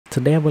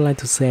Today I would like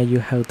to share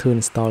you how to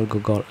install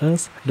Google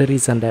Earth. The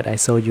reason that I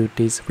show you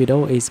this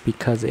video is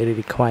because it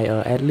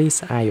requires at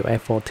least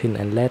iOS 14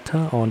 and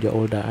later on your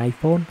older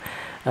iPhone.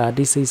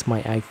 This is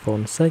my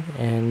iPhone 6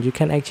 and you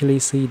can actually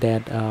see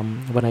that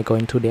when I go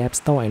into the App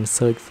Store and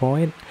search for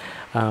it,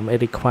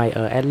 it requires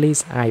at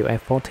least iOS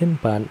 14,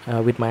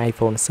 but with my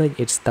iPhone 6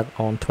 it's stuck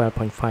on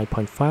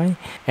 12.5.5.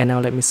 and now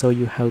let me show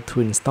you how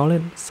to install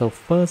it. So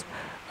first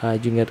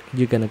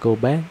you're gonna go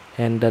back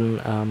and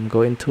then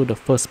go into the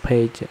first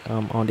page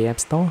on the App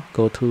Store,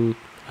 go to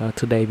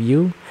Today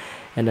View,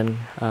 and then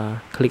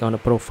click on the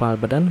profile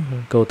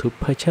button, go to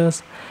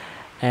purchase,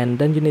 and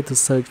then you need to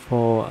search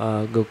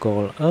for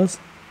Google Earth,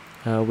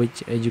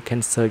 which you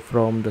can search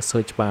from the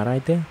search bar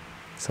right there.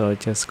 So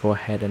just go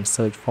ahead and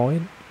search for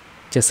it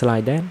just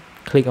like that.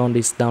 Click on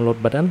this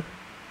download button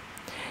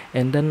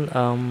and then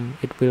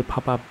it will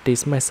pop up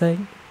this message.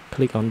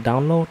 Click on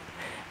download,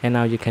 and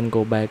now you can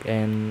go back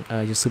and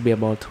you should be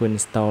able to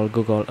install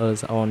Google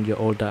Earth on your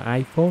older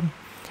iPhone,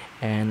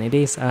 and it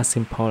is as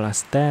simple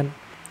as that.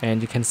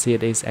 And you can see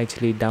it is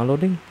actually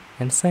downloading.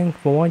 And thanks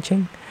for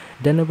watching.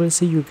 Then I will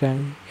see you guys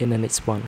in the next one.